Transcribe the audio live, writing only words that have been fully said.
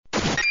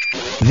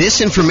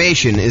This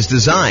information is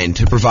designed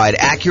to provide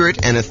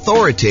accurate and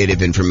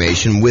authoritative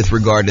information with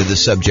regard to the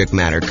subject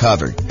matter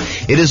covered.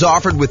 It is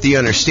offered with the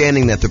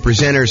understanding that the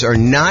presenters are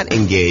not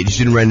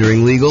engaged in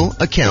rendering legal,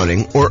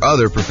 accounting, or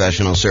other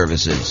professional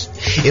services.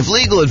 If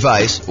legal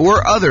advice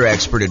or other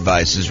expert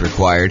advice is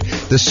required,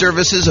 the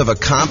services of a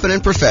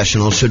competent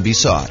professional should be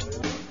sought.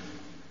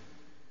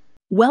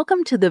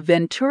 Welcome to the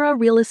Ventura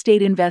Real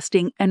Estate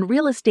Investing and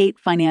Real Estate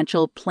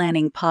Financial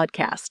Planning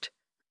Podcast.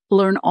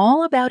 Learn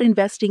all about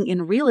investing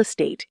in real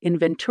estate in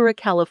Ventura,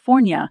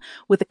 California,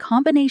 with a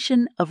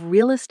combination of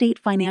real estate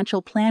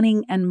financial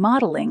planning and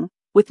modeling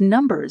with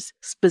numbers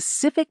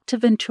specific to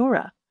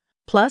Ventura,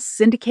 plus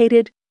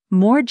syndicated,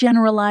 more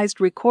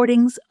generalized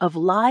recordings of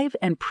live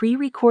and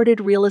pre-recorded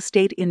real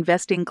estate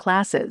investing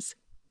classes.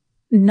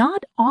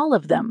 Not all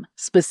of them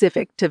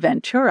specific to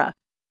Ventura.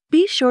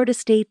 Be sure to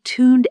stay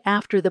tuned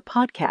after the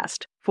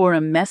podcast for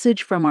a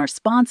message from our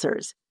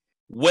sponsors.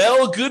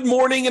 Well, good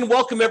morning and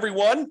welcome,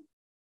 everyone.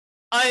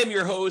 I am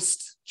your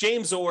host,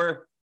 James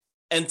Orr,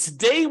 and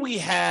today we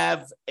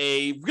have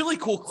a really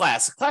cool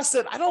class, a class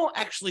that I don't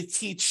actually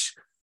teach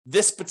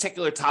this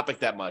particular topic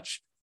that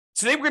much.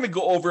 Today we're going to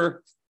go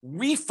over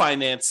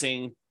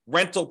refinancing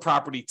rental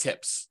property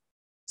tips.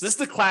 So this is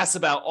the class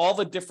about all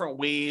the different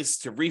ways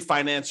to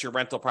refinance your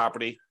rental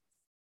property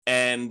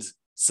and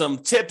some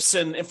tips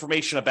and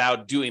information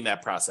about doing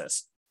that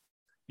process.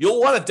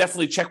 You'll want to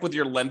definitely check with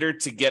your lender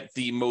to get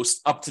the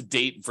most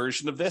up-to-date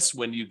version of this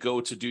when you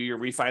go to do your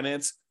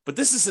refinance. But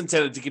this is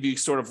intended to give you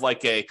sort of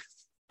like a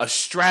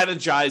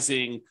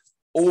strategizing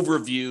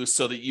overview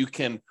so that you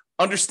can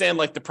understand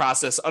like the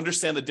process,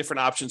 understand the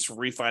different options for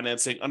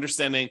refinancing,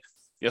 understanding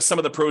some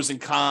of the pros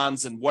and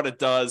cons and what it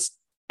does,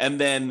 and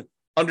then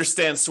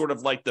understand sort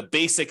of like the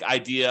basic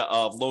idea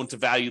of loan to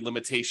value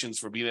limitations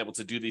for being able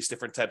to do these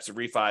different types of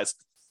refis.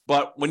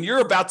 But when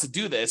you're about to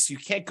do this, you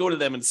can't go to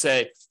them and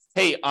say,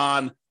 hey,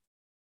 on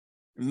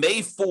May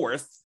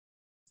 4th,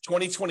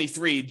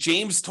 2023,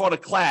 James taught a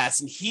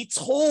class and he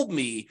told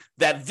me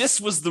that this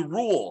was the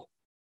rule.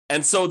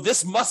 And so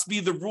this must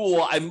be the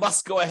rule. I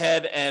must go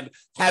ahead and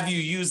have you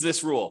use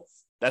this rule.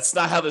 That's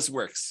not how this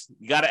works.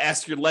 You got to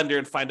ask your lender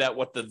and find out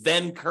what the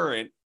then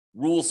current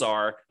rules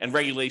are and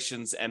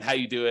regulations and how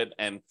you do it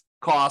and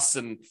costs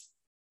and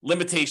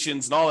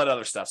limitations and all that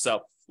other stuff.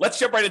 So let's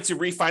jump right into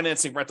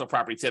refinancing rental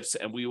property tips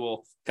and we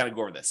will kind of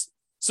go over this.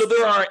 So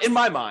there are, in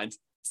my mind,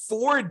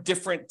 4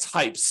 different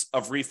types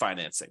of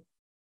refinancing.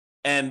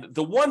 And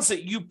the ones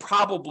that you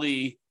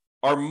probably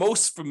are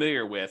most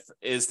familiar with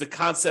is the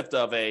concept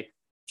of a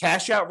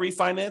cash out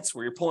refinance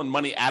where you're pulling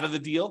money out of the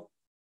deal,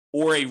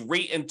 or a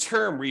rate and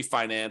term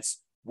refinance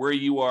where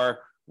you are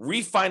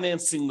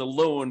refinancing the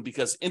loan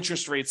because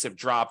interest rates have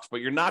dropped,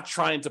 but you're not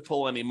trying to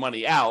pull any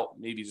money out,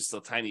 maybe just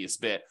the tiniest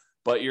bit,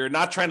 but you're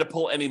not trying to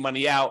pull any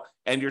money out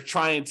and you're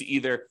trying to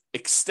either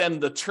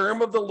extend the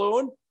term of the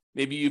loan.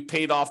 Maybe you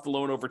paid off the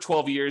loan over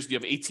 12 years, you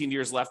have 18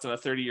 years left on a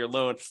 30-year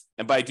loan,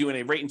 and by doing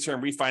a rate and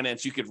term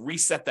refinance, you could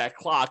reset that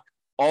clock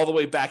all the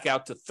way back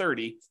out to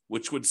 30,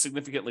 which would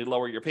significantly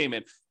lower your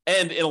payment.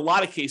 And in a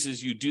lot of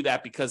cases, you do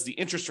that because the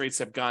interest rates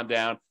have gone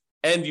down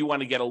and you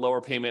want to get a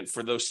lower payment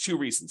for those 2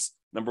 reasons.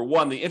 Number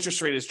 1, the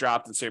interest rate has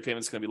dropped and so your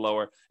payment's going to be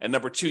lower. And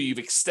number 2, you've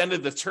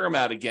extended the term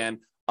out again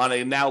on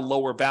a now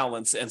lower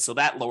balance, and so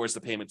that lowers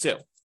the payment too.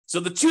 So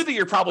the 2 that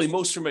you're probably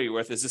most familiar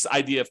with is this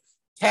idea of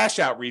cash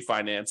out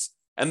refinance,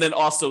 and then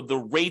also the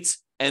rate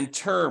and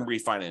term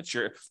refinance.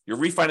 You're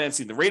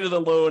refinancing the rate of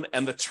the loan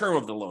and the term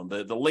of the loan,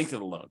 the length of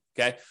the loan,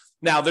 okay?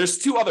 Now, there's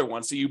 2 other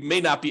ones that you may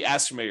not be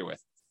as familiar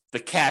with. The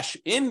cash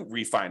in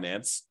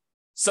refinance.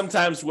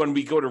 Sometimes when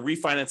we go to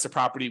refinance a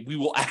property, we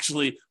will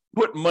actually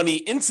put money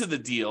into the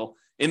deal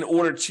in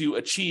order to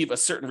achieve a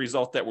certain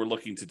result that we're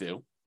looking to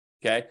do,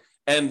 okay?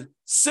 And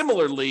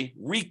similarly,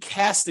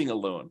 recasting a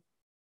loan.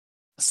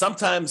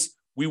 Sometimes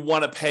we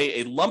want to pay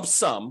a lump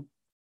sum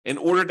in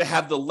order to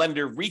have the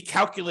lender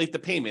recalculate the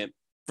payment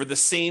for the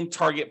same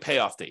target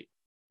payoff date,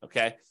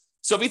 okay?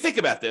 So if you think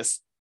about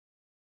this,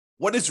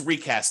 what is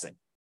recasting?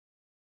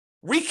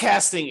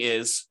 Recasting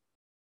is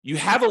you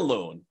have a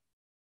loan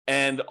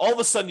and all of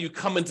a sudden you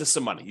come into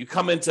some money. You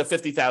come into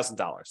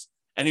 $50,000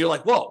 and you're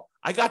like, whoa,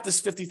 I got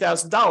this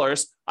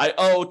 $50,000. I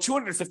owe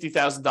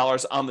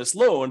 $250,000 on this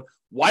loan.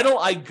 Why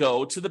don't I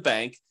go to the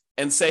bank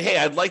and say, hey,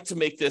 I'd like to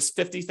make this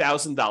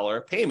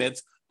 $50,000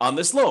 payment on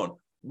this loan?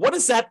 What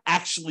does that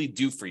actually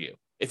do for you?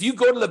 If you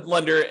go to the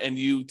lender and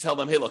you tell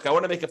them, hey, look, I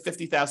want to make a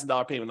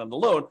 $50,000 payment on the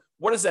loan,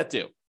 what does that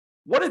do?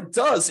 What it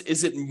does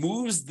is it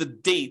moves the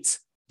date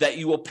that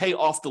you will pay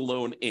off the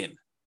loan in.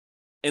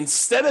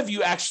 Instead of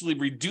you actually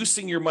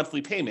reducing your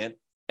monthly payment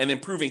and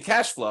improving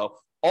cash flow,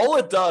 all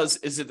it does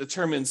is it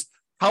determines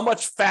how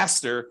much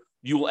faster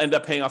you will end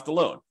up paying off the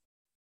loan.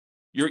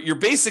 You're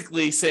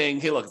basically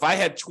saying, hey, look, if I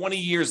had 20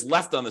 years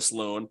left on this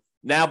loan,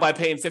 now by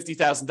paying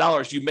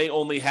 $50,000, you may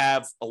only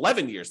have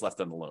 11 years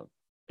left on the loan.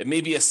 It may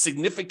be a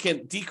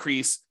significant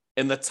decrease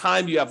in the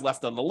time you have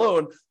left on the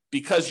loan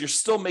because you're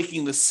still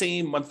making the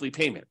same monthly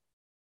payment.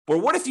 But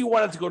what if you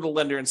wanted to go to the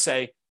lender and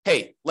say,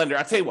 hey, lender,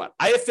 I'll tell you what,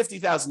 I have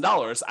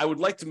 $50,000. I would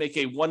like to make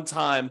a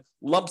one-time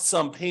lump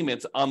sum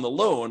payment on the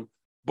loan.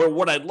 But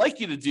what I'd like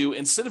you to do,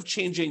 instead of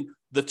changing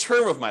the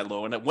term of my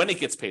loan and when it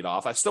gets paid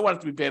off, I still want it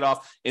to be paid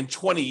off in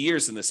 20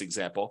 years in this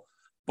example.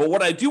 But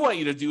what I do want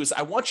you to do is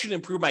I want you to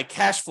improve my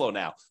cash flow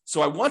now.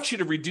 So I want you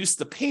to reduce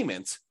the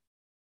payment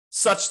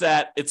such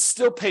that it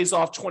still pays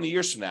off 20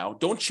 years from now.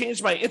 Don't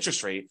change my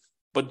interest rate,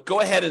 but go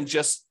ahead and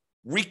just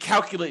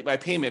recalculate my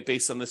payment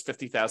based on this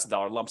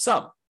 $50,000 lump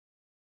sum.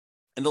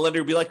 And the lender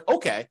would be like,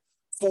 okay,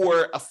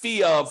 for a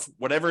fee of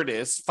whatever it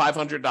is,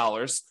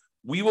 $500,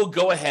 we will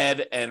go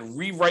ahead and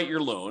rewrite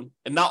your loan.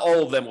 And not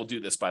all of them will do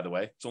this, by the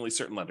way. It's only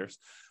certain lenders.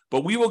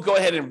 But we will go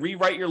ahead and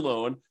rewrite your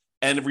loan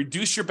and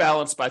reduce your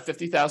balance by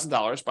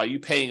 $50,000 by you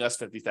paying us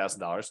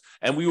 $50,000.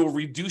 And we will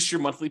reduce your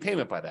monthly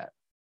payment by that.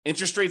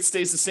 Interest rate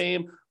stays the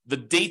same. The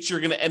date you're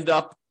going to end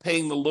up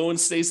paying the loan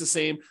stays the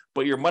same,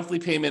 but your monthly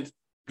payment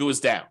goes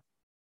down.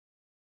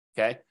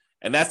 Okay?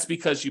 And that's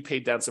because you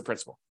paid down some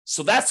principal.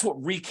 So that's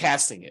what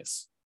recasting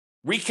is.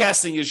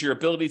 Recasting is your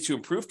ability to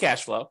improve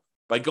cash flow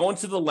by going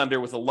to the lender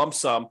with a lump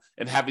sum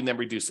and having them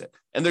reduce it.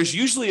 And there's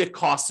usually a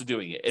cost to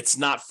doing it. It's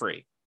not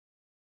free.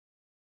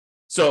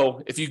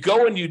 So if you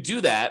go and you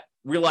do that,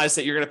 realize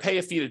that you're going to pay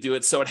a fee to do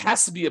it. So it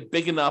has to be a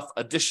big enough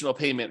additional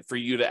payment for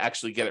you to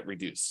actually get it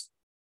reduced.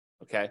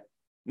 Okay.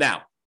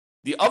 Now,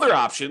 the other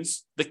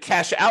options, the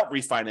cash out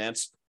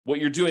refinance, what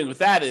you're doing with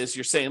that is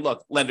you're saying,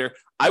 look, lender,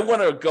 I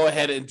want to go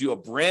ahead and do a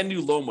brand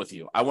new loan with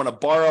you. I want to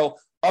borrow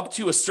up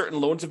to a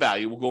certain loan to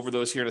value. We'll go over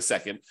those here in a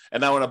second.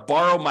 And I want to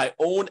borrow my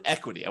own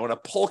equity. I want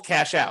to pull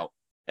cash out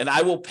and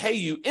I will pay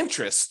you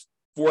interest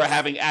for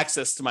having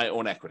access to my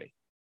own equity.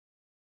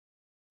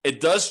 It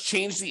does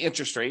change the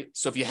interest rate.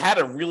 So if you had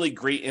a really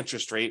great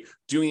interest rate,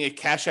 doing a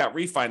cash out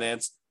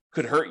refinance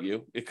could hurt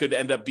you. It could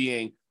end up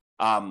being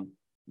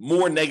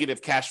more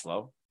negative cash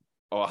flow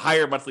or a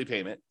higher monthly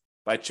payment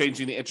by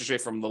changing the interest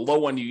rate from the low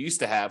one you used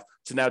to have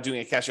to now doing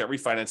a cash out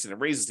refinance, and it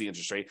raises the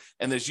interest rate.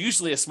 And there's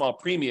usually a small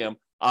premium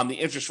on the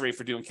interest rate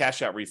for doing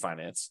cash out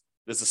refinance.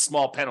 There's a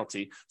small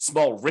penalty,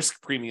 small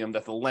risk premium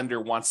that the lender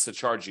wants to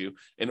charge you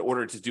in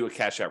order to do a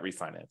cash out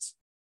refinance.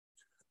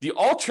 The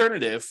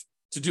alternative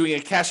to doing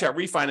a cash out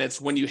refinance,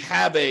 when you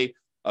have a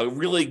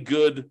really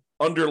good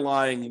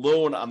underlying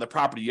loan on the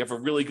property, you have a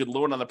really good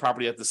loan on the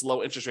property at this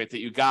low interest rate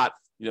that you got,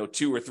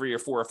 2 or 3 or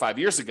 4 or 5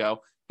 years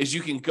ago, is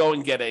you can go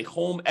and get a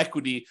home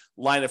equity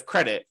line of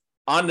credit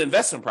on an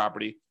investment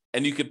property,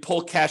 and you could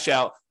pull cash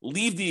out,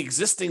 leave the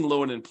existing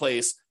loan in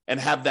place, and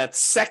have that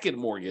second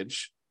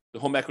mortgage, the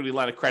home equity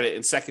line of credit,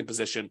 in second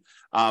position,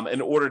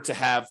 in order to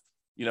have,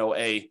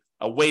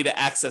 a way to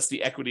access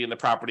the equity in the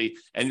property.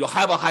 And you'll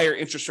have a higher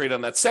interest rate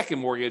on that second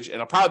mortgage, and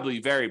it'll probably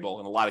be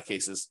variable in a lot of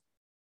cases.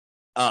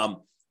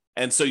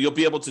 And so you'll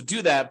be able to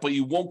do that, but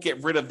you won't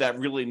get rid of that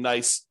really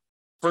nice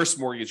first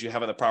mortgage you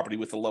have on the property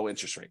with a low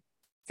interest rate.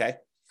 Okay.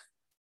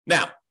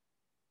 Now,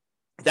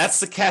 that's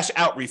the cash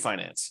out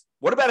refinance.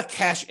 What about a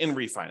cash in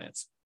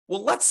refinance?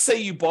 Well, let's say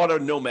you bought a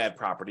nomad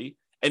property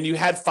and you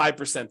had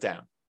 5%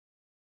 down,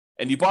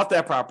 and you bought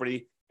that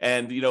property,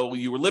 and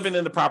you were living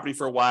in the property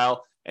for a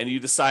while, and you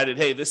decided,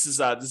 hey, this is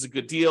a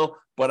good deal,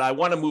 but I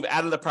want to move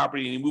out of the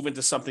property, and you move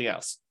into something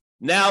else.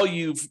 Now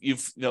you've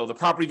the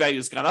property value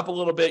has gone up a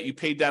little bit. You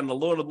paid down the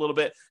loan a little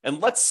bit, and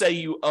let's say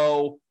you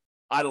owe,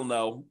 I don't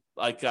know,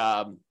 like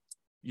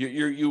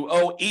you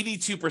owe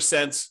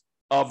 82%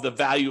 of the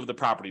value of the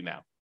property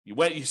now.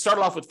 You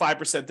started off with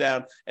 5%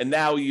 down, and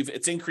now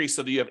it's increased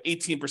so that you have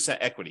 18%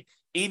 equity,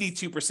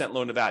 82%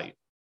 loan to value.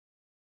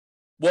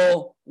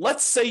 Well,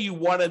 let's say you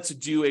wanted to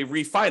do a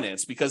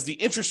refinance because the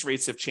interest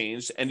rates have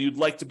changed, and you'd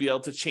like to be able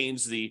to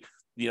change the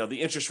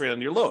interest rate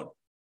on your loan.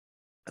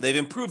 They've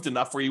improved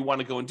enough where you want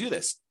to go and do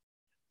this,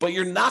 but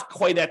you're not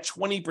quite at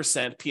 20%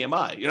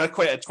 PMI. You're not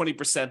quite at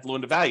 20%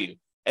 loan to value,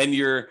 and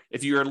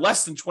if you're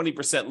less than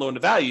 20% loan to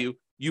value,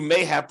 you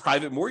may have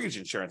private mortgage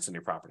insurance in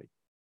your property.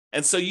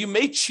 And so you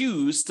may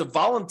choose to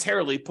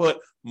voluntarily put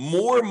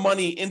more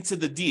money into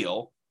the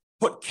deal,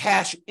 put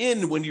cash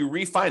in when you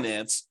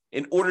refinance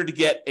in order to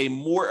get a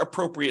more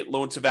appropriate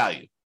loan to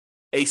value,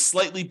 a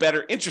slightly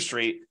better interest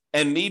rate,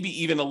 and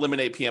maybe even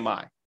eliminate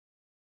PMI.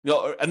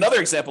 Another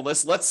example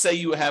is, let's say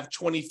you have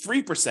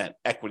 23%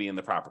 equity in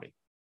the property.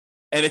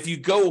 And if you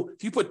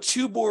put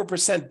 2%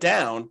 more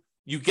down,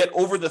 you get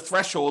over the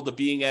threshold of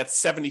being at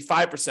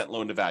 75%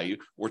 loan to value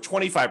or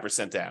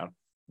 25% down,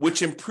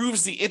 which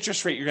improves the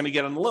interest rate you're going to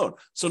get on the loan.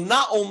 So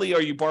not only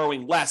are you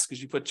borrowing less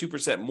because you put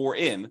 2% more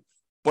in,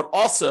 but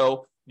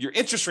also your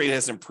interest rate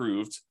has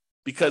improved,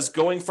 because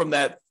going from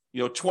that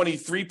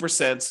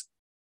 23%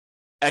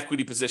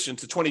 equity position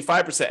to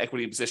 25%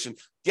 equity position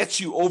gets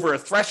you over a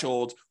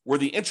threshold where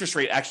the interest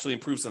rate actually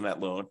improves on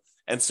that loan.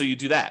 And so you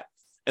do that.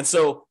 And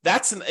so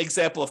that's an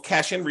example of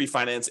cash in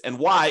refinance, and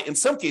why in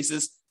some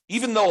cases,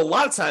 even though a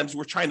lot of times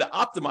we're trying to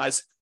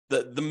optimize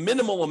the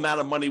minimal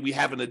amount of money we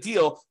have in a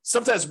deal,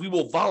 sometimes we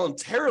will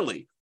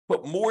voluntarily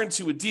put more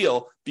into a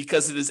deal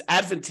because it is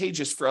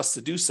advantageous for us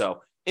to do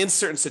so in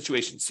certain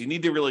situations. So you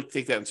need to really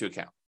take that into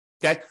account.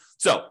 Okay.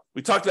 So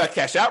we talked about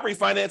cash out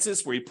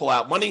refinances where you pull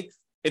out money.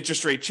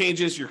 interest rate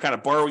changes, you're kind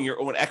of borrowing your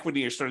own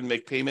equity, you're starting to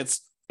make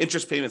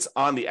interest payments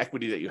on the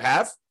equity that you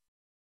have.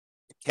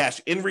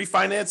 Cash in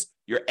refinance,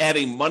 you're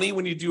adding money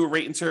when you do a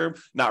rate and term,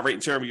 not rate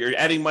and term. You're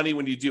adding money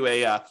when you do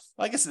I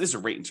guess it is a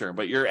rate and term,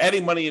 but you're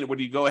adding money when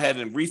you go ahead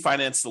and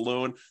refinance the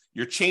loan.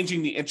 You're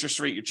changing the interest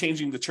rate. You're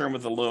changing the term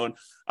of the loan.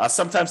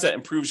 Sometimes that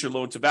improves your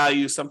loan to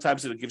value.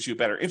 Sometimes it gives you a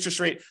better interest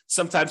rate.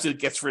 Sometimes it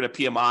gets rid of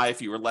PMI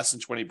if you were less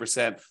than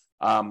 20%,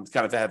 kind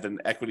of have an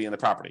equity in the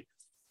property.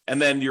 And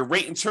then your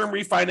rate and term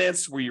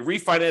refinance, where you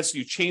refinance,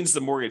 you change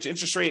the mortgage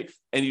interest rate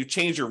and you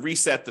change or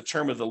reset the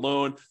term of the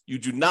loan. You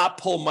do not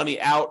pull money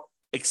out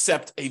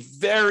except a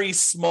very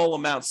small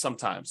amount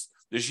sometimes.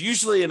 There's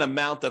usually an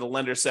amount that a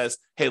lender says,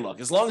 hey, look,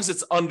 as long as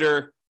it's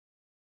under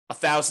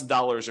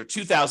 $1,000 or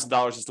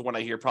 $2,000 is the one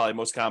I hear probably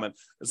most common.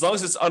 As long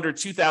as it's under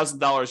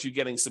 $2,000, you're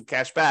getting some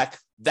cash back,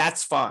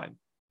 that's fine.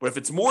 But if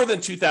it's more than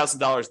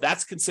 $2,000,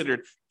 that's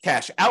considered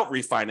cash out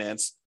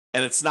refinance,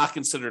 and it's not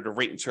considered a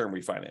rate and term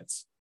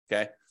refinance,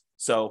 okay?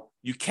 So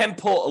you can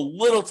pull a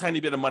little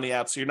tiny bit of money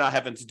out, so you're not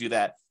having to do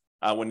that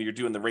when you're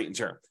doing the rate and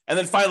term. And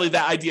then finally,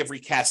 that idea of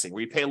recasting,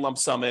 where you pay a lump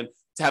sum in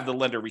to have the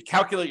lender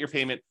recalculate your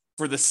payment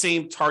for the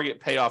same target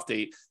payoff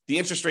date. The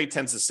interest rate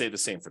tends to stay the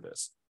same for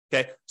this.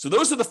 Okay, so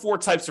those are the 4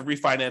 types of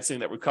refinancing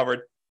that we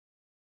covered.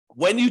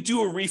 When you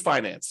do a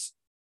refinance,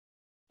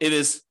 it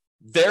is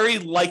very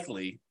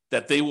likely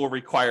that they will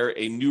require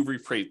a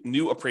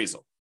new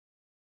appraisal.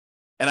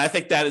 And I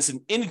think that is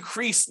an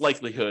increased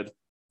likelihood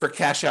for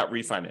cash out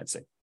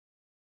refinancing.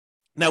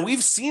 Now,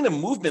 we've seen a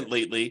movement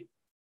lately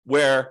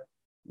where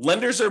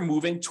lenders are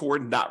moving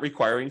toward not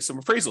requiring some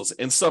appraisals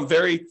in some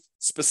very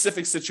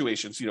specific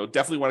situations.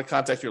 Definitely want to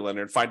contact your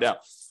lender and find out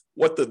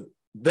what the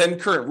then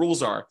current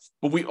rules are.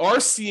 But we are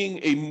seeing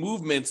a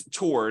movement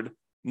toward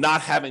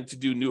not having to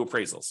do new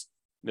appraisals.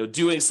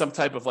 Doing some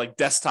type of like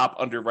desktop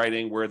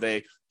underwriting where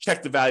they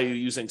check the value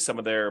using some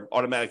of their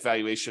automatic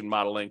valuation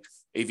modeling,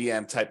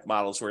 AVM type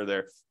models where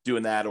they're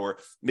doing that. Or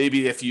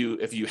maybe if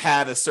you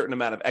had a certain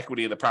amount of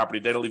equity in the property,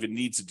 they don't even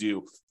need to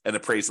do an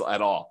appraisal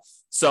at all.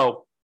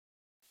 So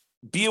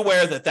be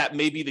aware that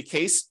may be the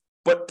case,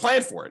 but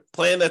plan for it.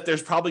 Plan that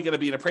there's probably going to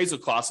be an appraisal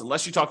cost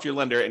unless you talk to your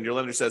lender and your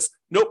lender says,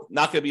 nope,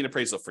 not going to be an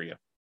appraisal for you.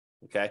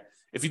 Okay.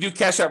 If you do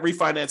cash out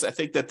refinance, I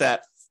think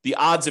that the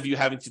odds of you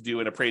having to do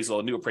a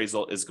new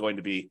appraisal is going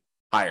to be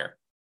higher.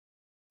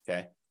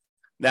 Okay.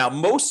 Now,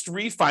 most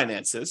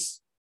refinances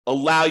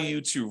allow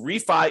you to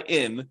refi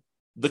in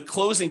the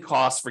closing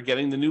costs for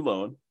getting the new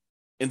loan.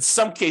 In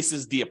some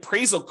cases, the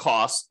appraisal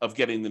costs of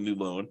getting the new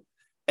loan.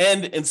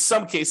 And in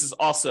some cases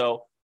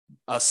also,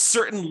 a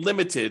certain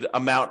limited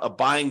amount of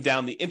buying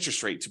down the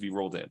interest rate to be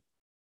rolled in.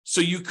 So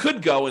you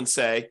could go and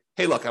say,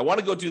 hey, look, I want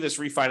to go do this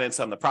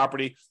refinance on the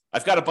property.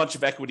 I've got a bunch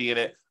of equity in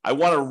it. I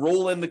want to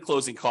roll in the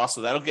closing costs,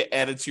 so that'll get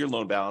added to your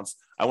loan balance.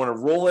 I want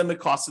to roll in the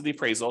cost of the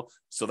appraisal,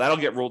 so that'll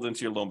get rolled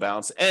into your loan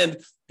balance. And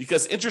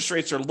because interest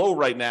rates are low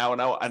right now,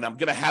 and I'm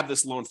going to have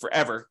this loan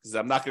forever because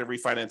I'm not going to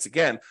refinance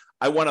again,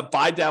 I want to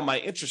buy down my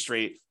interest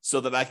rate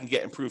so that I can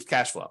get improved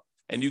cash flow.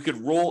 And you could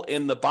roll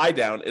in the buy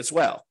down as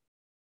well.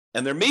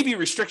 And there may be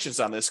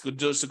restrictions on this,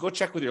 so go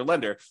check with your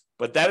lender.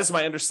 But that is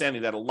my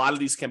understanding that a lot of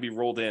these can be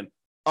rolled in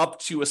up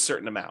to a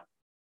certain amount.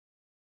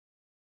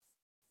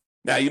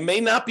 Now, you may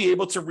not be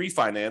able to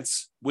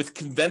refinance with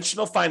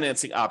conventional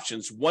financing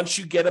options once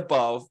you get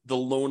above the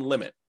loan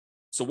limit.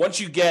 So once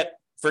you get,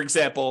 for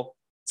example,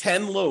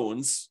 10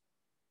 loans,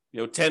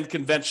 10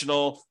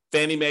 conventional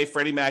Fannie Mae,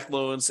 Freddie Mac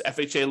loans,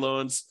 FHA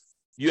loans,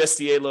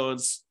 USDA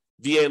loans,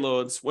 VA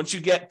loans, once you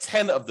get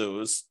 10 of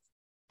those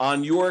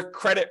on your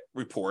credit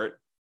report,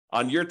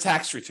 on your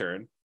tax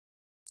return,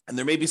 and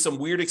there may be some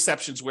weird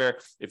exceptions where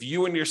if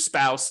you and your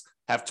spouse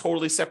have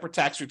totally separate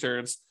tax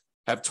returns,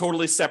 have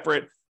totally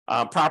separate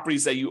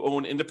properties that you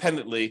own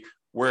independently,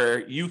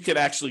 where you can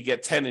actually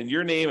get 10 in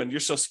your name and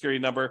your social security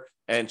number,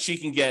 and she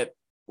can get,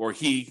 or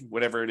he,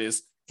 whatever it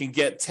is, can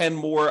get 10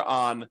 more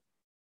on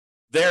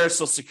their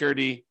social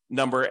security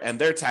number and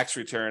their tax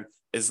return,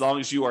 as long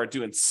as you are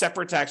doing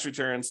separate tax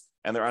returns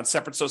and they're on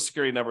separate social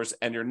security numbers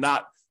and you're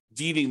not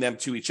deeding them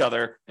to each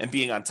other and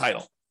being on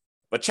title.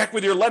 But check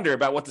with your lender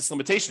about what this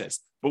limitation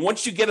is. But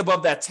once you get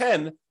above that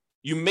 10,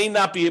 you may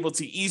not be able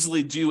to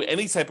easily do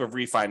any type of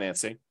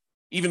refinancing,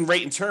 even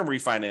rate and term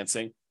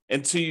refinancing,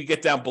 until you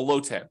get down below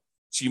 10.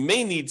 So you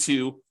may need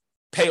to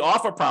pay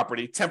off a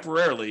property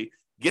temporarily,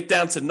 get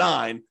down to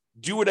 9,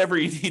 do whatever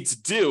you need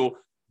to do,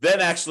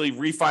 then actually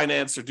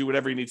refinance or do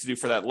whatever you need to do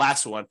for that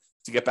last one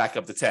to get back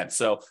up to 10.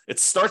 So it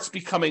starts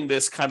becoming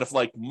this kind of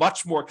like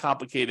much more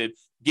complicated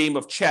game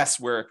of chess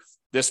where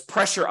there's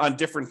pressure on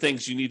different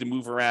things you need to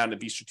move around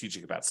and be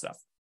strategic about stuff.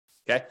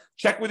 Okay.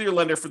 Check with your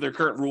lender for their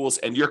current rules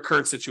and your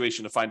current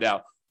situation to find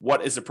out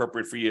what is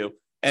appropriate for you,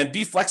 and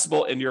be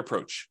flexible in your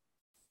approach.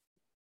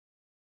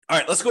 All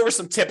right, let's go over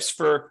some tips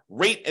for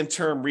rate and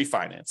term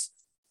refinance.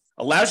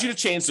 Allows you to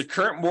change the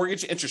current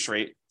mortgage interest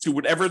rate to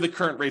whatever the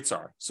current rates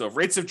are. So if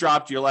rates have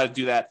dropped, you're allowed to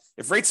do that.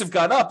 If rates have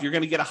gone up, you're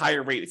going to get a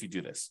higher rate if you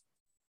do this.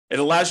 It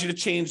allows you to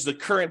change the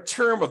current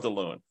term of the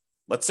loan.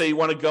 Let's say you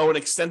want to go and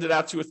extend it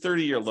out to a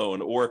 30-year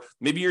loan, or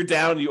maybe you're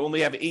down, you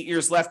only have 8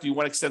 years left, you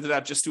want to extend it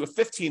out just to a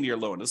 15-year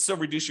loan. It'll still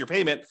reduce your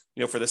payment,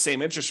 for the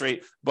same interest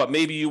rate, but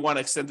maybe you want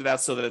to extend it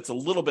out so that it's a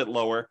little bit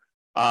lower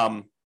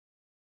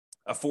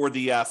for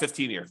the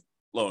 15-year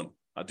loan,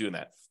 doing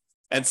that.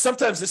 And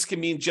sometimes this can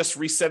mean just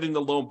resetting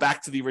the loan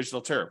back to the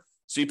original term.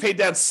 So you paid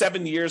down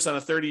 7 years on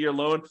a 30-year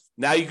loan.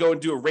 Now you go and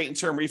do a rate and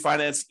term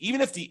refinance.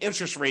 Even if the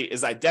interest rate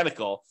is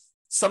identical,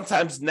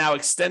 sometimes now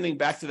extending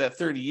back to that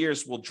 30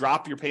 years will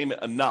drop your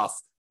payment enough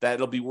that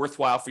it'll be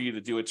worthwhile for you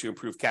to do it to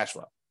improve cash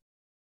flow.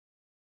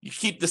 You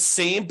keep the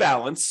same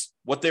balance,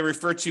 what they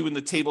refer to in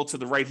the table to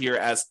the right here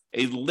as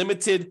a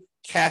limited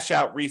cash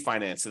out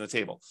refinance in the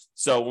table.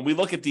 So when we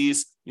look at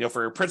these,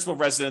 for your principal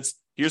residence,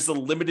 here's the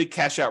limited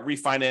cash out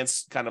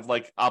refinance, kind of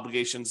like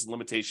obligations and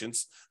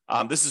limitations.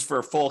 This is for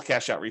a full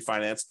cash out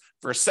refinance.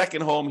 For a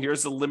second home,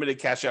 here's the limited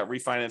cash out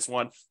refinance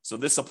one. So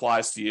this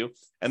applies to you.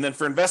 And then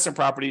for investment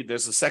property,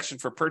 there's a section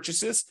for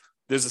purchases.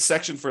 There's a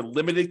section for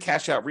limited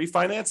cash out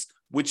refinance,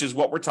 which is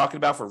what we're talking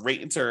about for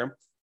rate and term.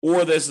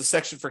 Or there's a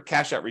section for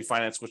cash out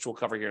refinance, which we'll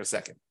cover here in a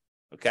second.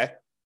 Okay.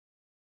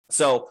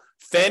 So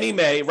Fannie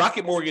Mae,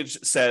 Rocket Mortgage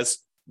says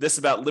this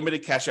about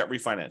limited cash out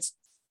refinance.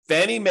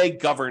 Fannie Mae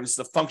governs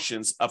the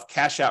functions of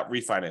cash out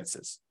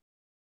refinances.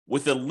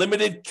 With a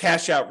limited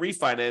cash out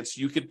refinance,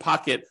 you could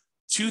pocket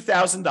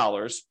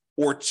 $2,000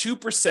 or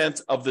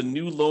 2% of the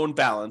new loan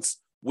balance,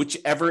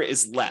 whichever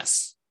is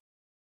less.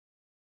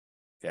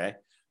 Okay.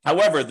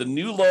 However, the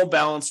new loan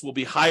balance will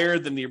be higher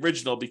than the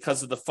original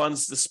because of the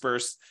funds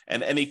dispersed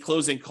and any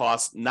closing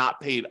costs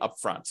not paid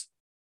upfront.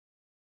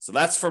 So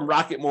that's from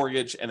Rocket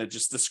Mortgage, and it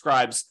just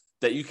describes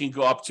that you can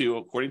go up to,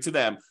 according to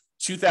them,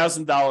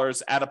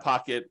 $2,000 out of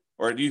pocket,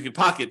 or you can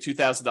pocket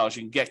 $2,000.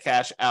 You can get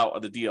cash out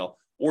of the deal,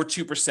 or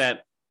 2%,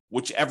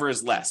 whichever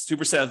is less,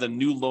 2% of the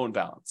new loan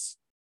balance.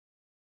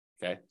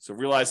 Okay, so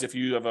realize if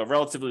you have a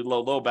relatively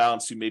low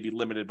balance, you may be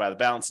limited by the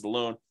balance of the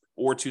loan,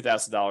 or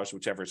 $2,000,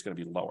 whichever is going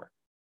to be lower.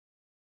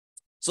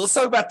 So let's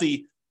talk about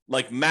the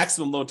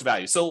maximum loan to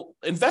value. So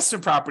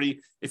investment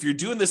property, if you're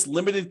doing this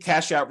limited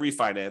cash out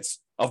refinance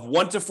of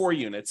 1 to 4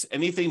 units,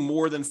 anything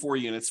more than 4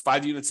 units,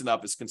 5 units and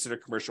up is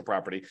considered commercial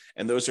property.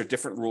 And those are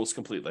different rules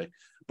completely.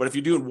 But if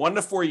you're doing 1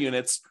 to 4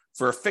 units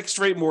for a fixed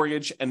rate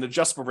mortgage and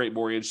adjustable rate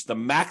mortgage, the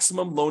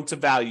maximum loan to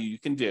value you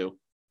can do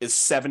is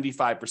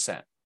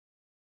 75%.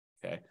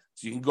 Okay.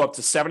 So you can go up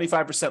to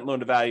 75%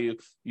 loan to value.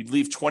 You'd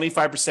leave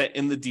 25%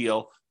 in the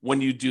deal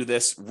when you do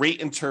this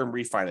rate and term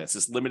refinance,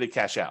 this limited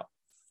cash out.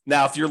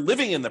 Now, if you're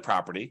living in the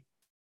property,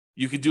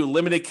 you could do a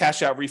limited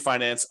cash out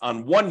refinance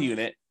on 1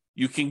 unit.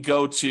 You can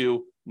go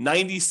to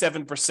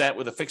 97%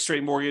 with a fixed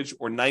rate mortgage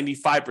or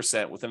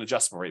 95% with an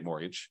adjustable rate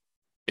mortgage.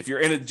 If you're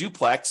in a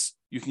duplex,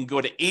 you can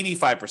go to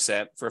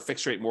 85% for a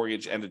fixed rate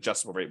mortgage and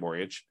adjustable rate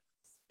mortgage.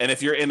 And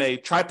if you're in a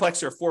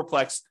triplex or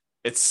fourplex,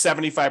 it's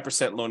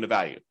 75% loan to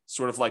value,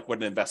 sort of like what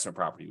an investment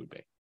property would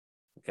be.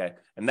 Okay.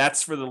 And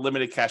that's for the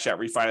limited cash out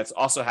refinance.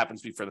 Also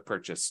happens to be for the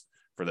purchase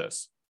for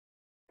those.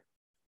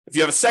 If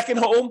you have a second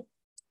home,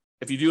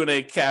 if you're doing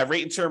a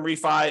rate and term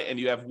refi and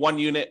you have 1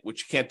 unit,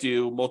 which you can't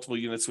do multiple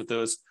units with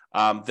those,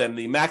 then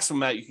the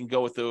maximum amount you can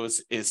go with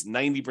those is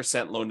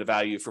 90% loan to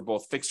value for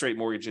both fixed rate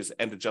mortgages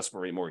and adjustable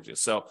rate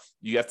mortgages. So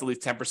you have to leave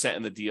 10%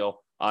 in the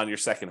deal on your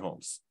second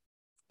homes.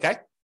 Okay.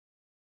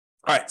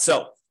 All right.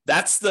 So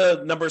that's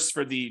the numbers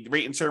for the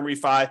rate and term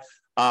refi.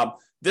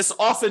 This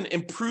often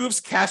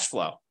improves cash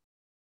flow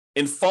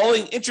in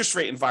falling interest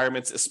rate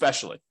environments,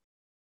 especially.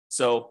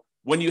 So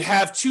when you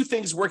have 2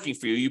 things working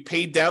for you, you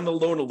paid down the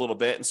loan a little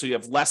bit, and so you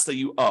have less that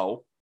you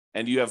owe,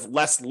 and you have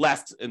less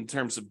left in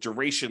terms of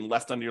duration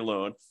left on your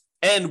loan.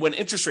 And when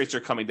interest rates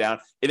are coming down,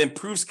 it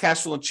improves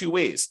cash flow in 2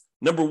 ways.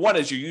 Number one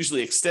is you're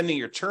usually extending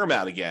your term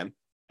out again,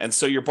 and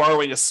so you're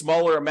borrowing a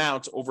smaller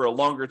amount over a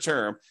longer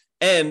term.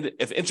 And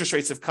if interest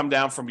rates have come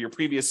down from your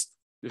previous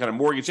kind of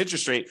mortgage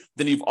interest rate,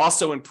 then you've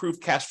also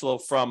improved cash flow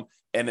from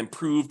an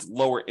improved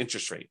lower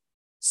interest rate.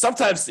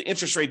 Sometimes the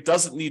interest rate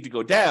doesn't need to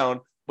go down,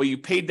 but you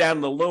paid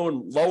down the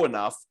loan low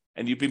enough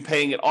and you've been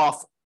paying it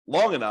off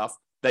long enough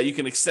that you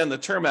can extend the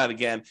term out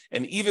again.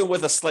 And even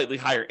with a slightly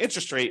higher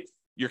interest rate,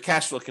 your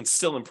cash flow can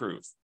still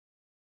improve.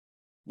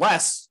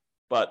 Less,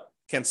 but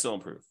can still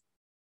improve.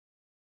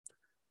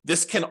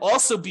 This can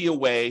also be a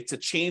way to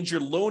change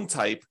your loan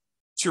type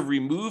to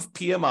remove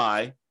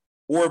PMI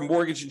or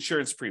mortgage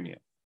insurance premium.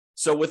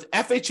 So with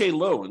FHA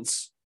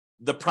loans,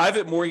 the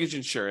private mortgage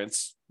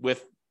insurance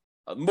with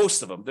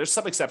most of them, there's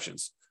some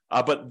exceptions,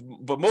 but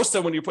most of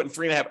them when you're putting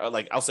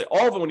 3.5%, I'll say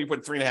all of them when you're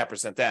putting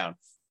 3.5% down,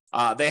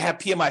 they have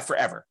PMI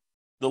forever.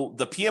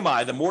 The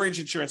PMI, the mortgage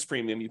insurance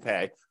premium you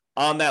pay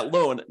on that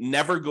loan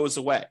never goes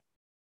away.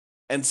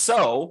 And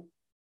so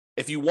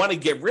if you want to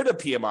get rid of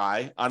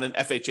PMI on an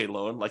FHA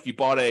loan, like you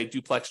bought a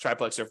duplex,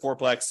 triplex, or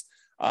fourplex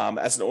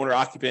as an owner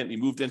occupant, you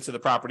moved into the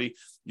property,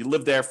 you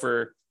lived there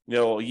for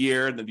a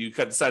year, and then you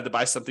decide to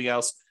buy something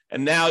else.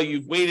 And now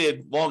you've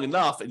waited long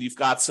enough and you've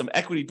got some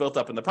equity built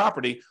up in the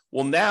property.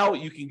 Well, now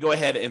you can go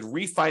ahead and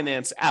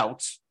refinance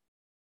out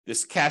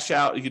this cash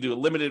out. You can do a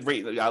limited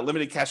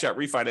cash out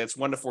refinance,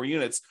 1 to 4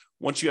 units.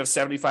 Once you have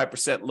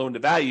 75% loan to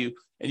value,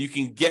 and you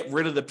can get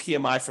rid of the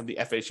PMI from the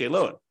FHA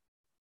loan.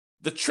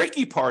 The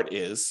tricky part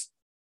is,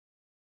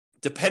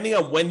 depending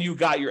on when you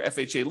got your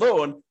FHA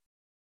loan,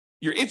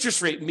 your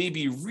interest rate may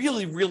be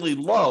really, really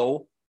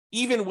low,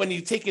 even when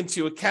you take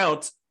into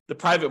account the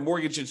private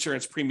mortgage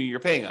insurance premium you're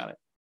paying on it.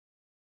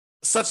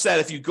 Such that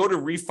if you go to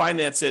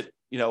refinance it,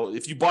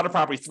 if you bought a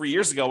property 3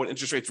 years ago when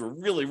interest rates were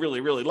really, really,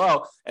 really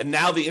low, and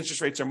now the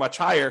interest rates are much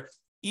higher,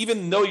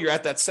 even though you're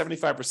at that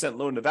 75%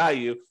 loan to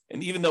value,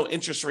 and even though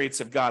interest rates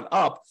have gone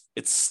up,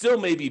 it still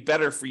may be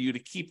better for you to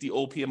keep the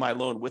old PMI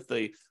loan with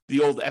the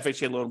old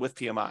FHA loan with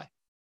PMI.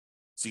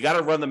 So you got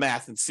to run the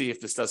math and see if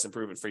this does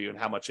improve it for you and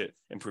how much it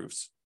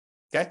improves.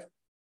 Okay?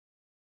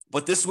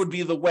 But this would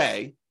be the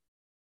way,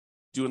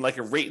 doing like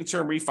a rate and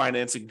term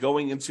refinancing,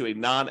 going into a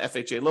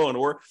non-FHA loan,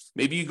 or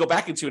maybe you go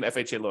back into an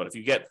FHA loan. If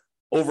you get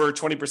over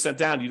 20%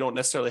 down, you don't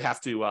necessarily have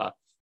to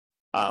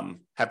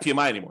have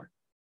PMI anymore.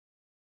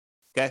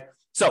 Okay?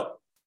 So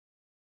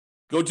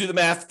go do the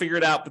math, figure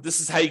it out, but this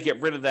is how you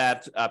get rid of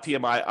that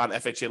PMI on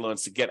FHA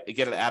loans to get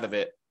it out of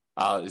it,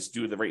 is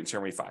do the rate and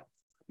term refi.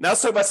 Now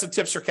let's talk about some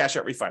tips for cash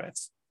out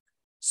refinance.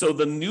 So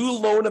the new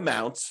loan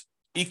amount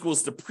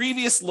equals the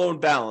previous loan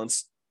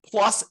balance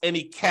plus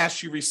any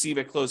cash you receive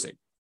at closing.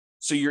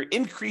 So you're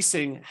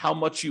increasing how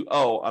much you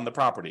owe on the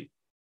property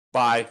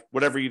by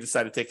whatever you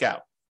decide to take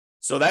out.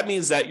 So that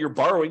means that you're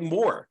borrowing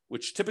more,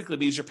 which typically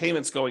means your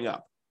payment's going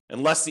up,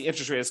 unless the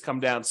interest rate has come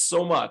down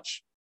so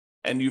much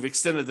and you've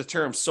extended the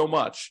term so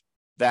much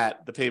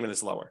that the payment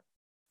is lower.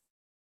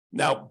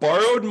 Now,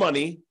 borrowed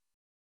money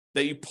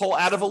that you pull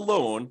out of a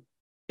loan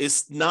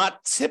is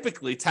not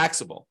typically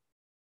taxable,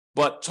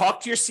 but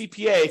talk to your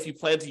CPA if you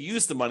plan to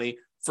use the money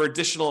for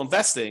additional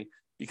investing,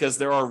 because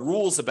there are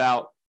rules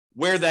about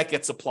where that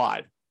gets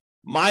applied.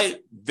 My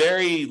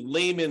very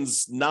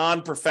layman's,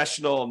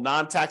 non-professional,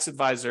 non-tax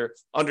advisor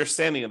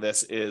understanding of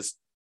this is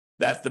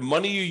that the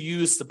money you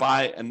use to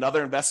buy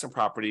another investment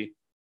property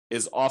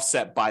is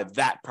offset by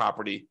that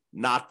property,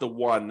 not the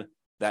one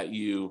that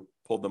you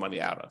pulled the money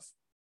out of.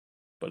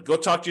 But go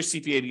talk to your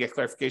CPA to get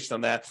clarification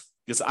on that,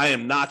 because I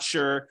am not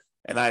sure,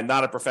 and I am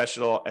not a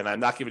professional, and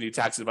I'm not giving you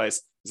tax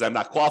advice because I'm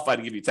not qualified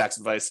to give you tax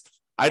advice.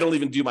 I don't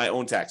even do my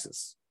own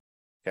taxes.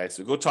 Okay,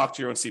 so go talk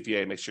to your own CPA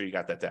and make sure you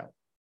got that down.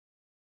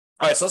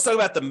 All right, so let's talk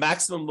about the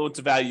maximum loan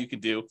to value you can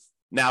do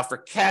now for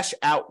cash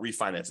out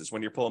refinances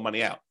when you're pulling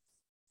money out.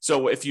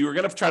 So if you were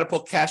going to try to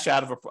pull cash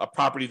out of a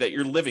property that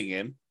you're living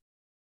in,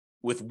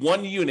 with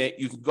one unit,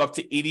 you can go up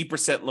to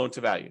 80% loan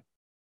to value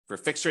for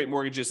fixed rate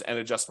mortgages and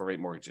adjustable rate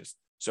mortgages.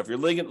 So if you're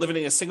living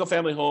in a single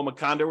family home, a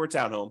condo or a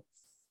townhome,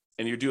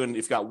 and if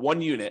you've got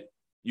one unit,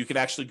 you can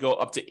actually go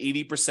up to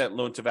 80%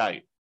 loan to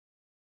value.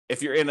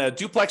 If you're in a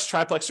duplex,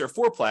 triplex, or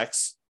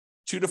fourplex,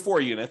 2 to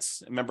 4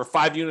 units, remember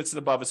 5 units and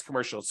above is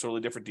commercial, it's a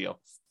totally different deal.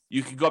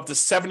 You can go up to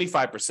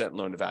 75%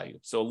 loan to value.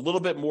 So a little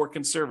bit more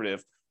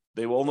conservative.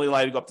 They will only allow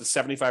you to go up to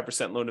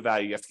 75% loan to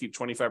value. You have to keep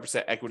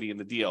 25% equity in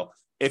the deal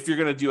if you're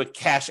going to do a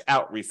cash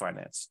out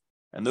refinance.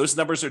 And those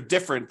numbers are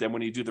different than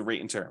when you do the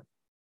rate and term.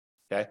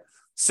 Okay.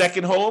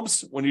 Second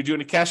homes, when you're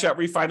doing a cash out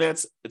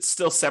refinance, it's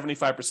still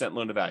 75%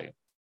 loan to value.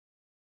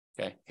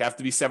 Okay. You have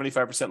to be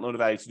 75% loan to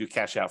value to do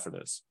cash out for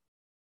those.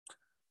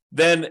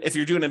 Then if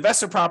you're doing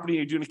investment property,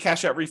 you're doing a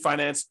cash out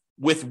refinance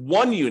with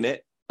one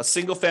unit, a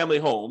single family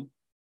home,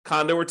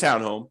 condo or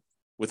townhome,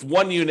 with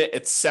one unit,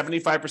 it's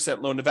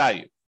 75% loan to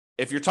value.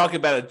 If you're talking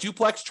about a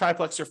duplex,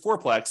 triplex, or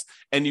fourplex,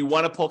 and you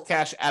want to pull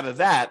cash out of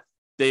that,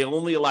 they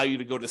only allow you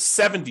to go to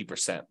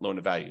 70% loan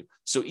to value.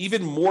 So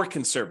even more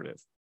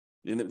conservative.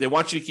 They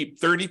want you to keep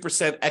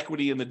 30%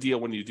 equity in the deal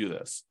when you do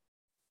this.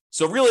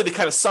 So really, to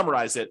kind of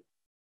summarize it,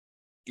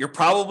 you're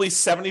probably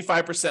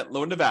 75%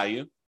 loan to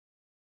value,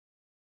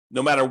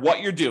 no matter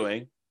what you're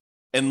doing,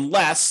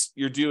 unless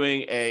you're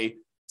doing a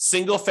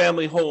single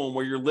family home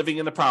where you're living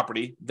in the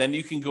property, then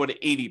you can go to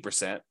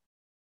 80%.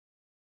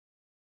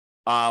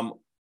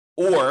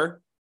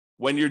 Or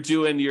when you're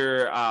doing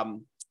your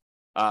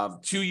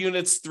 2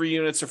 units, 3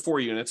 units, or 4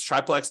 units,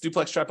 triplex,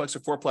 duplex, triplex, or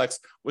fourplex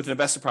with an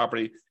investment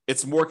property,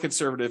 it's more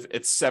conservative.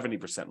 It's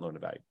 70% loan to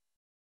value.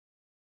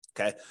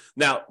 Okay.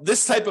 Now,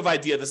 this type of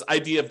idea, this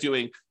idea of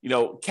doing,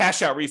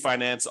 cash out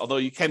refinance, although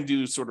you can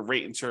do sort of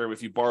rate and term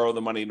if you borrow the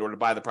money in order to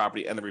buy the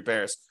property and the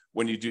repairs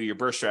when you do your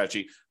burst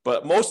strategy.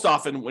 But most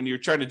often when you're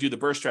trying to do the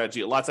burst strategy,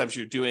 a lot of times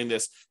you're doing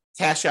this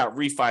cash out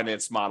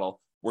refinance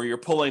model where you're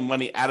pulling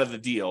money out of the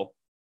deal.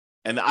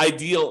 And the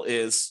ideal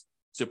is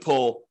to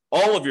pull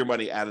all of your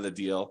money out of the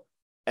deal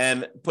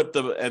and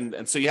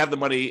and so you have the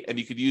money and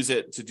you could use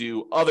it to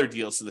do other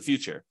deals in the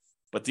future.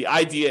 But the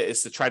idea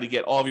is to try to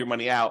get all of your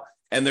money out.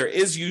 And there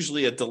is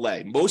usually a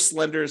delay. Most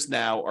lenders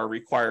now are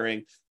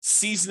requiring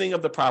seasoning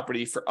of the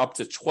property for up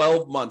to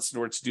 12 months in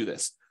order to do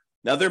this.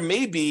 Now, there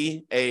may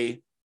be a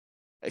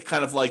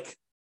kind of like,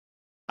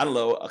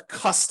 a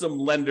custom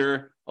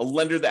lender, a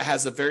lender that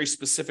has a very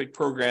specific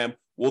program.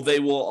 Well, they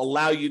will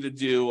allow you to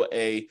do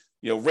a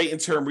rate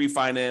and term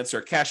refinance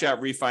or cash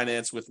out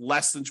refinance with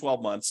less than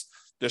 12 months.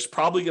 There's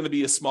probably going to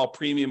be a small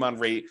premium on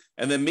rate.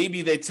 And then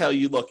maybe they tell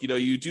you, look,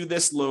 you do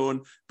this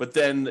loan, but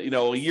then,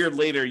 a year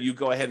later, you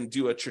go ahead and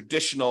do a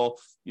traditional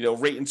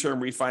rate and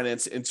term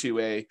refinance into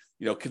a,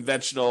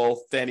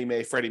 conventional Fannie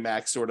Mae, Freddie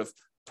Mac sort of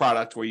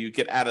product where you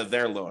get out of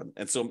their loan.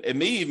 And so it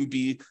may even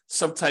be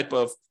some type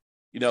of,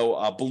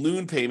 a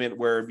balloon payment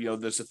where,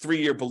 there's a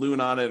 3-year balloon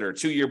on it or a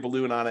 2-year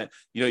balloon on it.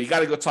 You got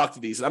to go talk to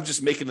these. And I'm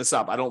just making this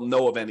up. I don't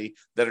know of any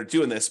that are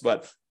doing this,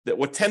 but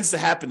what tends to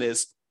happen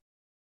is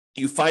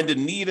you find a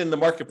need in the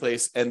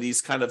marketplace and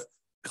these kind of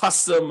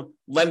custom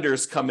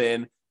lenders come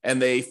in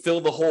and they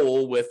fill the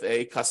hole with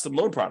a custom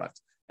loan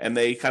product. And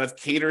they kind of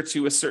cater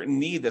to a certain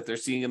need that they're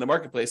seeing in the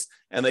marketplace.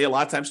 And they a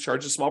lot of times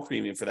charge a small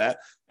premium for that.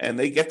 And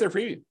they get their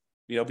premium,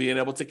 being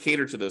able to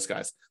cater to those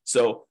guys.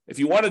 So if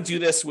you want to do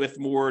this with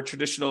more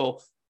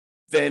traditional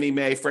Fannie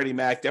Mae, Freddie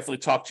Mac, definitely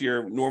talk to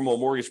your normal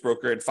mortgage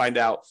broker and find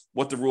out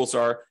what the rules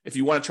are. If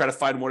you want to try to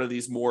find one of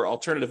these more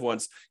alternative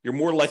ones, you're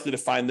more likely to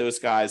find those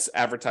guys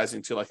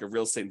advertising to like a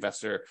real estate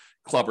investor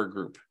club or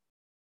group.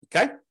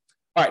 Okay.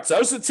 All right. So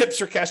those are the tips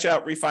for cash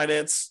out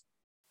refinance.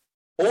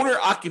 Owner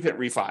occupant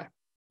refi.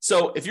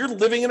 So if you're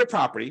living in a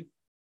property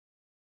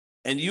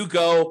and you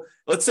go,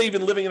 let's say you've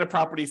been living in a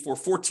property for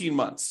 14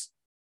 months,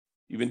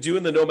 you've been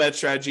doing the nomad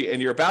strategy and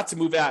you're about to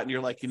move out and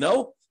you're like,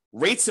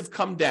 rates have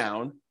come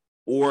down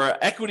or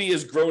equity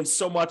has grown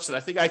so much that I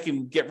think I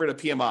can get rid of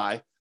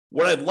PMI.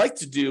 What I'd like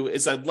to do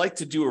is I'd like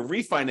to do a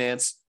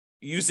refinance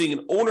using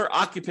an owner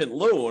occupant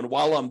loan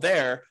while I'm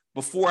there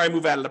before I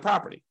move out of the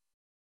property.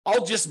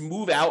 I'll just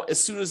move out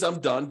as soon as I'm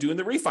done doing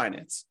the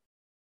refinance.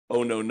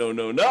 Oh,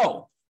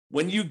 no.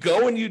 When you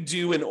go and you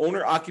do an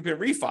owner-occupant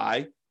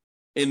refi,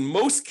 in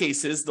most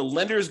cases, the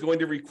lender is going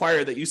to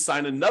require that you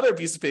sign another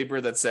piece of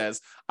paper that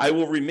says, I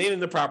will remain in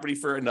the property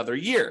for another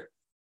year.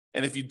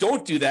 And if you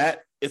don't do that,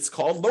 it's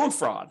called loan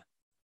fraud.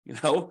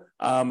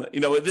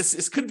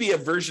 This could be a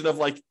version of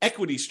like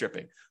equity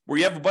stripping, where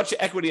you have a bunch of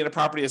equity in a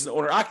property as an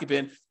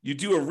owner-occupant, you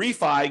do a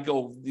refi,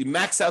 you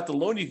max out the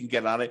loan you can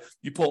get on it,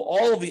 you pull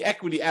all of the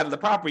equity out of the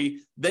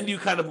property, then you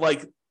kind of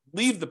like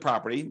leave the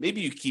property.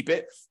 Maybe you keep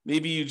it.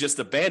 Maybe you just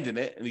abandon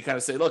it. And you kind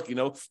of say, look,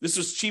 this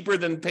was cheaper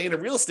than paying a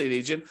real estate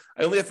agent.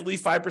 I only have to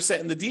leave 5%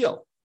 in the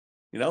deal.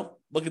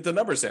 Look at the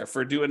numbers there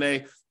for doing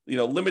a,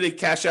 limited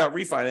cash out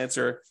refinance,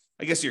 or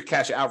I guess your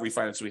cash out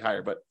refinance will be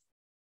higher, but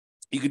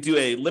you could do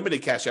a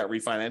limited cash out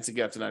refinance and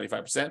get up to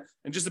 95%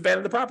 and just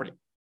abandon the property.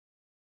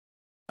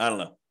 I don't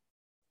know.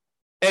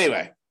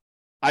 Anyway,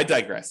 I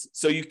digress.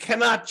 So you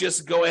cannot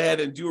just go ahead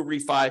and do a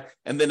refi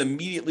and then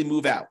immediately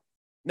move out.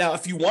 Now,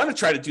 if you want to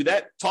try to do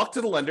that, talk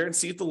to the lender and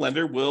see if the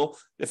lender will,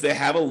 if they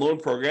have a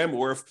loan program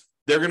or if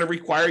they're going to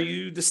require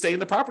you to stay in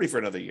the property for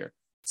another year.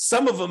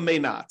 Some of them may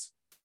not,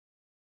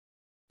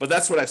 but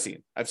that's what I've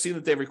seen. I've seen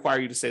that they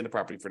require you to stay in the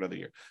property for another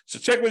year. So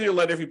check with your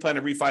lender if you plan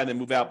to refi and then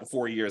move out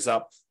before a year is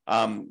up.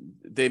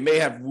 They may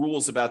have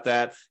rules about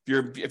that.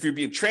 If you're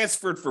being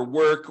transferred for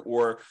work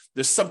or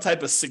there's some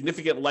type of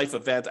significant life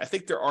event, I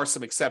think there are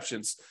some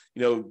exceptions.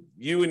 You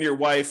and your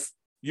wife,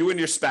 you and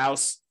your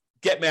spouse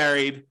get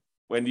married.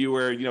 When you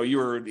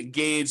were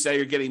engaged, now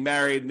you're getting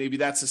married. Maybe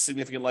that's a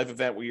significant life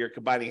event where you're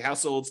combining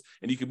households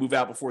and you can move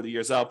out before the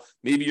year's up.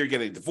 Maybe you're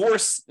getting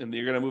divorced and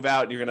you're going to move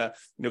out and you're going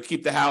to,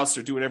 keep the house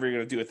or do whatever you're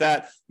going to do with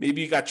that.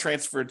 Maybe you got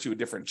transferred to a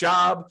different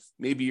job.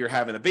 Maybe you're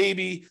having a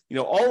baby.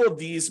 All of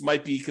these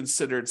might be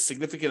considered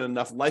significant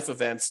enough life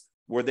events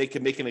where they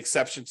can make an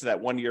exception to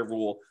that 1-year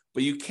rule.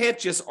 But you can't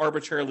just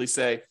arbitrarily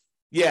say,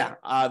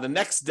 the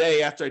next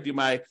day after I do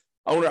my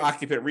owner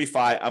occupant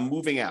refi, I'm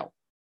moving out.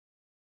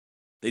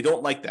 They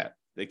don't like that.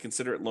 They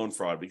consider it loan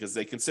fraud because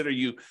they consider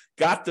you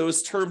got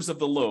those terms of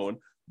the loan,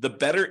 the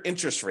better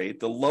interest rate,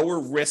 the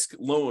lower risk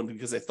loan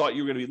because they thought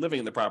you were going to be living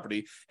in the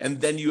property, and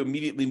then you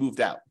immediately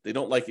moved out. They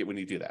don't like it when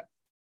you do that.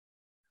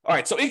 All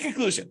right, so in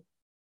conclusion,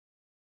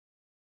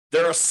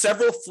 there are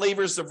several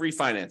flavors of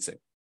refinancing.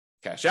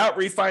 Cash out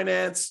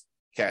refinance,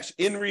 cash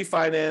in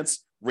refinance,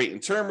 rate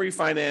and term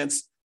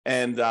refinance,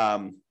 and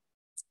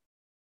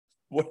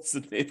what's the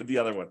name of the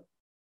other one?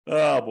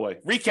 Oh boy,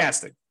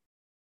 recasting.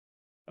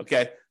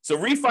 Okay, so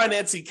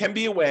refinancing can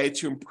be a way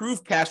to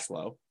improve cash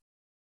flow.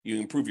 You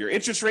improve your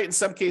interest rate in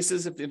some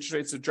cases. If the interest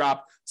rates have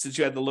dropped since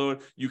you had the loan,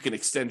 you can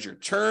extend your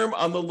term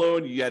on the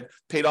loan. You had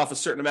paid off a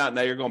certain amount.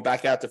 Now you're going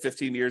back out to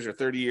 15 years or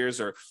 30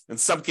 years, or in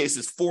some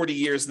cases, 40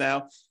 years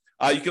now.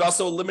 You can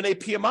also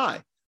eliminate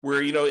PMI,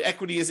 where,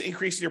 equity is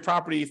increasing your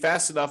property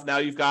fast enough. Now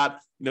you've got,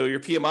 your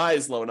PMI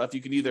is low enough.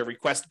 You can either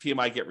request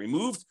PMI get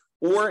removed,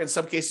 or in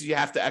some cases, you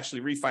have to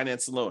actually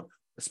refinance the loan,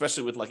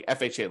 especially with like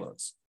FHA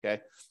loans.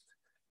 Okay.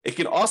 It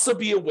can also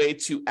be a way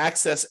to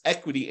access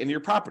equity in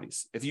your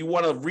properties. If you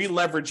want to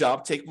re-leverage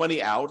up, take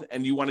money out,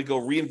 and you want to go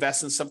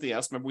reinvest in something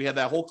else. Remember, we had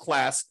that whole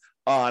class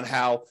on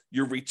how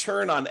your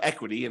return on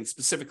equity, and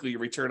specifically your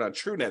return on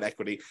true net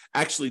equity,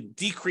 actually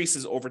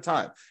decreases over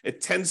time.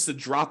 It tends to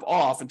drop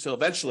off until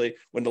eventually,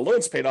 when the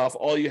loan's paid off,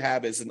 all you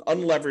have is an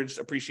unleveraged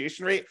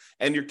appreciation rate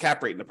and your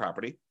cap rate in the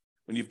property.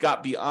 When you've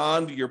got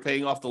beyond your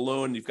paying off the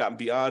loan, you've gotten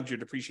beyond your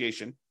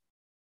depreciation,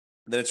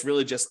 then it's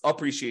really just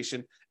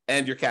appreciation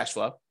and your cash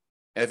flow.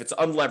 And if it's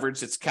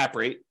unleveraged, it's cap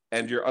rate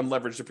and your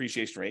unleveraged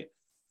depreciation rate.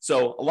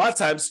 So a lot of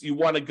times you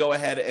want to go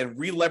ahead and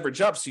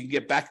re-leverage up so you can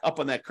get back up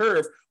on that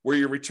curve where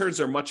your returns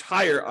are much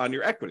higher on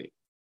your equity.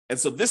 And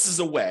so this is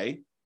a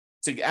way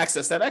to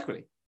access that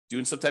equity,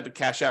 doing some type of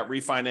cash out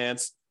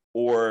refinance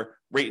or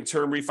rate and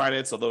term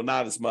refinance, although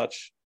not as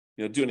much.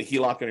 Doing a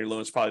HELOC on your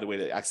loan is probably the way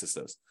to access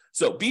those.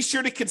 So be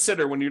sure to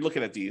consider when you're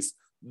looking at these,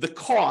 the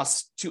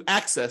cost to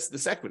access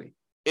this equity.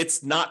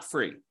 It's not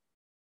free.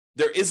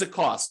 There is a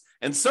cost.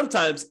 And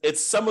sometimes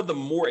it's some of the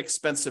more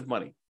expensive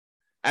money.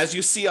 As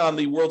you see on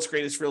the World's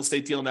Greatest Real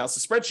Estate Deal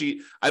Analysis spreadsheet,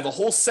 I have a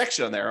whole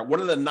section on there.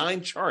 One of the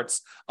 9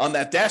 charts on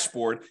that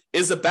dashboard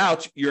is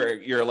about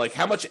your like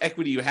how much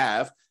equity you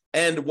have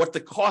and what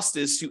the cost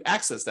is to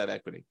access that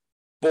equity.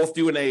 Both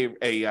doing a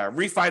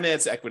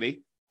refinance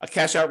equity, a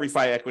cash out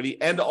refi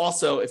equity, and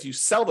also if you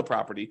sell the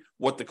property,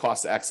 what the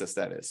cost to access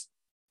that is.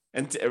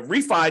 And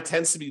refi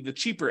tends to be the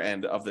cheaper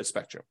end of the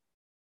spectrum.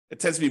 It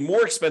tends to be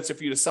more expensive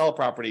for you to sell a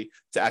property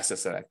to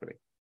access that equity.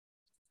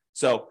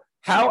 So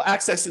how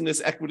accessing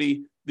this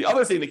equity, the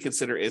other thing to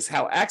consider is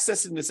how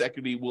accessing this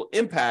equity will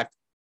impact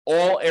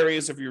all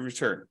areas of your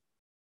return.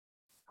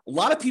 A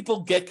lot of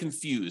people get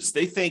confused.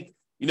 They think,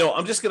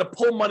 I'm just going to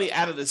pull money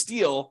out of this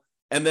deal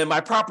and then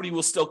my property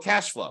will still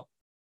cash flow.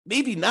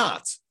 Maybe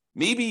not.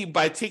 Maybe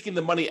by taking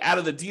the money out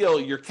of the deal,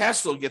 your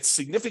cash flow gets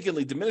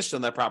significantly diminished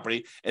on that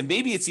property, and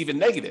maybe it's even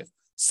negative,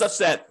 such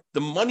that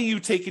the money you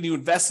take and you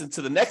invest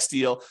into the next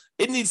deal,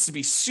 it needs to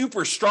be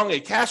super strong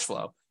at cash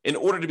flow in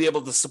order to be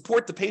able to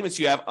support the payments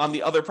you have on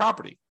the other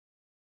property.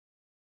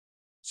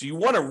 So you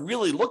want to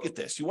really look at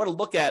this. You want to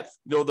look at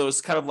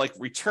those kind of like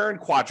return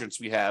quadrants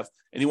we have,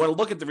 and you want to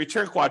look at the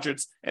return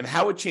quadrants and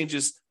how it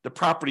changes the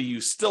property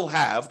you still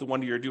have, the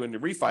one you're doing the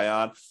refi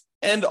on,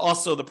 and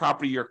also the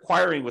property you're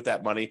acquiring with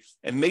that money,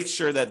 and make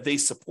sure that they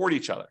support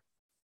each other.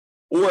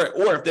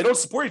 Or if they don't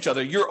support each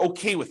other, you're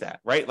okay with that,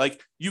 right?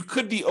 Like you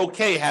could be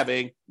okay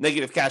having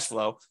negative cash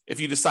flow if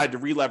you decide to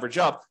re-leverage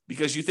up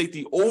because you think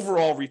the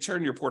overall return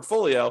in your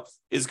portfolio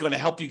is going to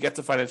help you get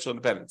to financial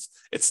independence.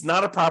 It's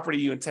not a property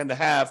you intend to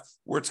have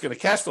where it's going to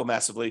cash flow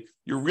massively.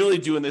 You're really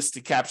doing this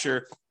to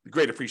capture the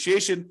great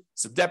appreciation,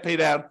 some debt pay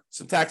down,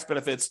 some tax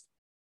benefits,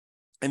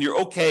 and you're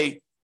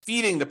okay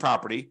feeding the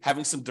property,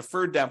 having some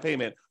deferred down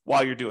payment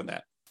while you're doing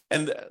that.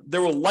 And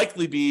there will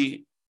likely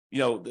be,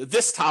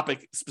 this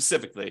topic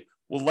specifically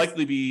will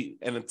likely be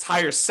an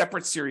entire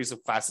separate series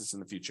of classes in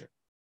the future.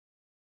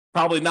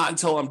 Probably not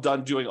until I'm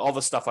done doing all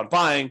the stuff on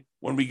buying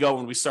when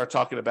we start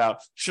talking about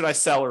should I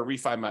sell or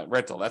refi my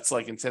rental. That's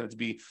like intended to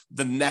be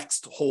the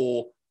next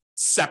whole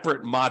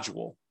separate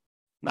module,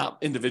 not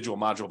individual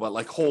module, but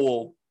like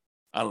whole,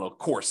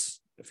 course,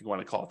 if you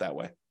want to call it that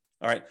way.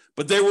 All right.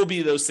 But there will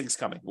be those things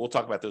coming. We'll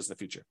talk about those in the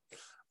future.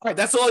 All right.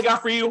 That's all I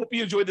got for you. Hope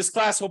you enjoyed this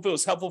class. Hope it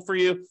was helpful for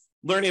you,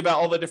 learning about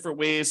all the different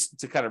ways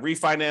to kind of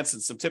refinance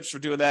and some tips for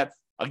doing that.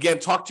 Again,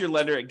 talk to your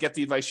lender and get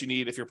the advice you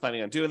need if you're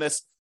planning on doing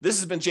this. This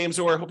has been James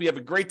Orr. Hope you have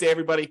a great day,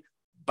 everybody.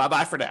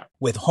 Bye-bye for now.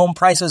 With home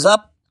prices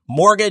up,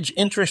 mortgage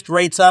interest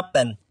rates up,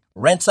 and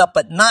rents up,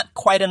 but not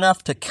quite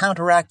enough to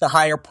counteract the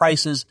higher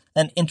prices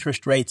and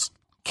interest rates,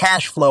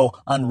 cash flow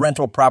on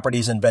rental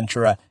properties in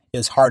Ventura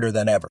is harder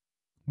than ever.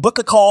 Book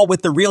a call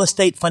with the Real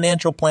Estate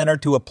Financial Planner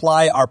to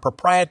apply our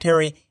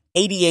proprietary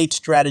 88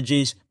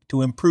 strategies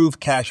to improve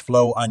cash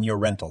flow on your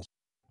rentals.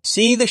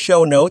 See the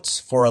show notes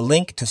for a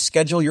link to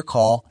schedule your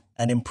call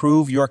and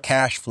improve your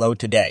cash flow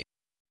today.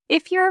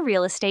 If you're a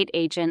real estate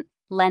agent,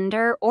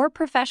 lender, or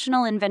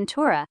professional in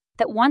Ventura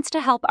that wants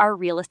to help our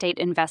real estate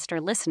investor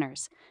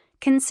listeners,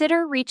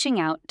 consider reaching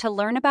out to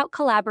learn about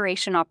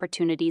collaboration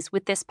opportunities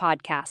with this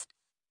podcast.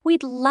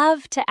 We'd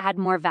love to add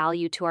more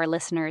value to our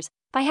listeners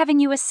by having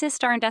you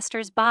assist our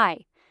investors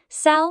buy,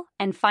 sell,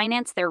 and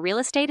finance their real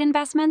estate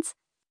investments.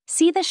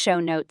 See the show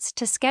notes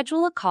to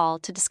schedule a call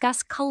to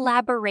discuss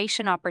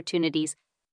collaboration opportunities